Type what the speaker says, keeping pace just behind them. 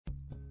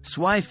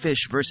Swai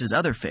fish versus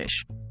other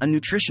fish, a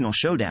nutritional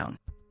showdown.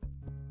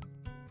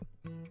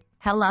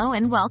 Hello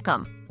and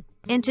welcome.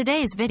 In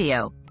today's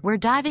video, we're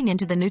diving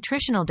into the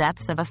nutritional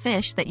depths of a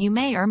fish that you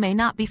may or may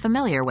not be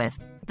familiar with,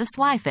 the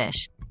swai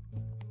fish.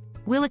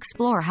 We'll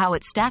explore how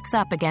it stacks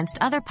up against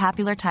other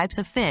popular types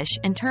of fish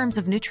in terms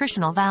of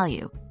nutritional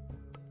value.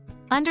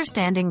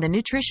 Understanding the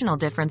nutritional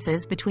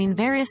differences between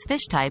various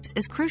fish types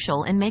is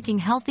crucial in making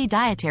healthy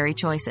dietary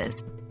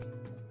choices.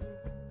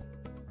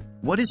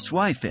 What is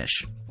swai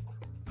fish?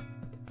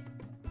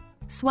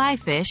 Swai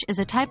fish is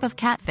a type of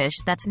catfish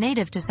that's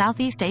native to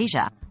Southeast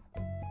Asia.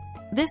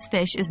 This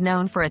fish is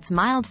known for its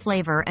mild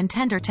flavor and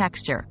tender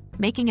texture,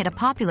 making it a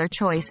popular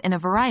choice in a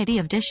variety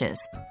of dishes.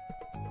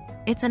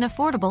 It's an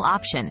affordable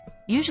option,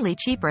 usually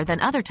cheaper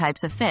than other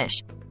types of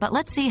fish, but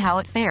let's see how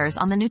it fares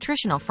on the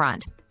nutritional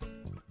front.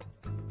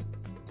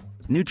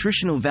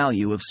 Nutritional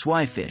value of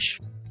swai fish.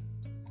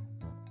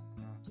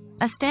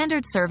 A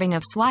standard serving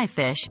of swai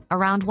fish,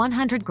 around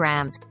 100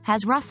 grams,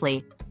 has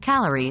roughly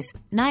calories,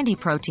 90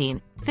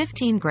 protein,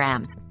 15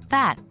 grams,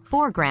 fat,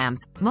 4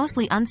 grams,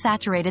 mostly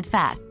unsaturated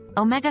fat,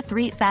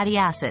 omega-3 fatty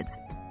acids.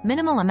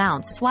 Minimal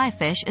amounts. Swai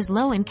fish is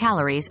low in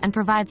calories and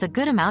provides a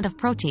good amount of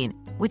protein,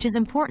 which is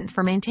important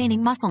for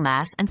maintaining muscle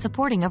mass and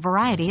supporting a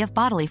variety of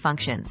bodily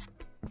functions.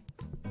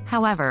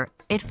 However,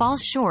 it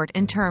falls short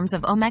in terms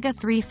of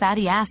omega-3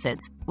 fatty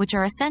acids, which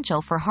are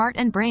essential for heart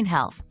and brain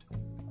health.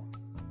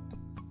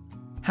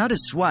 How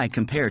does swai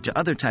compare to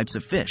other types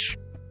of fish?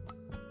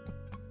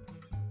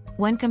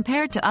 When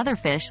compared to other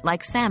fish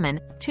like salmon,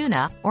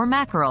 tuna, or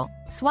mackerel,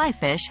 swai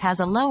fish has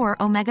a lower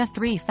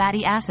omega-3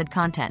 fatty acid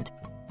content.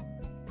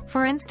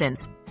 For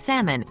instance,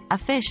 salmon, a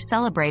fish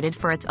celebrated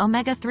for its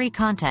omega-3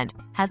 content,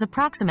 has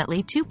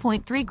approximately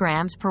 2.3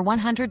 grams per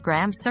 100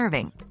 grams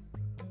serving.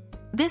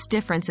 This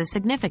difference is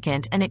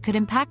significant and it could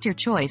impact your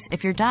choice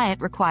if your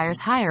diet requires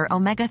higher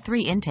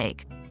omega-3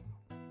 intake.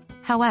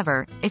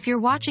 However, if you're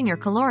watching your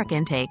caloric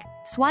intake,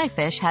 swai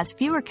fish has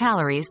fewer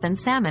calories than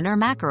salmon or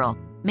mackerel,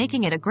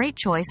 making it a great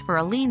choice for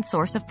a lean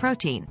source of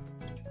protein.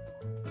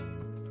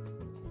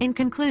 In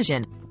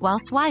conclusion, while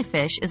swai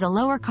fish is a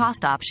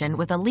lower-cost option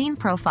with a lean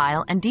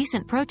profile and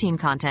decent protein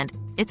content,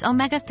 its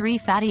omega-3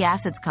 fatty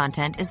acids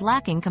content is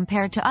lacking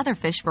compared to other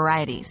fish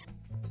varieties.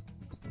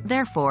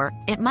 Therefore,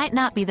 it might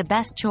not be the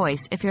best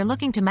choice if you're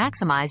looking to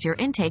maximize your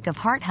intake of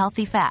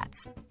heart-healthy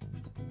fats.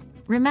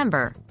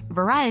 Remember,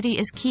 variety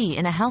is key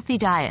in a healthy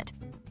diet.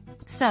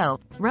 So,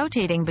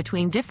 rotating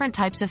between different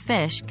types of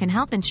fish can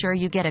help ensure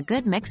you get a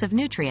good mix of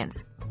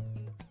nutrients.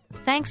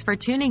 Thanks for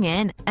tuning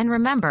in, and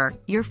remember,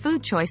 your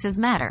food choices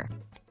matter.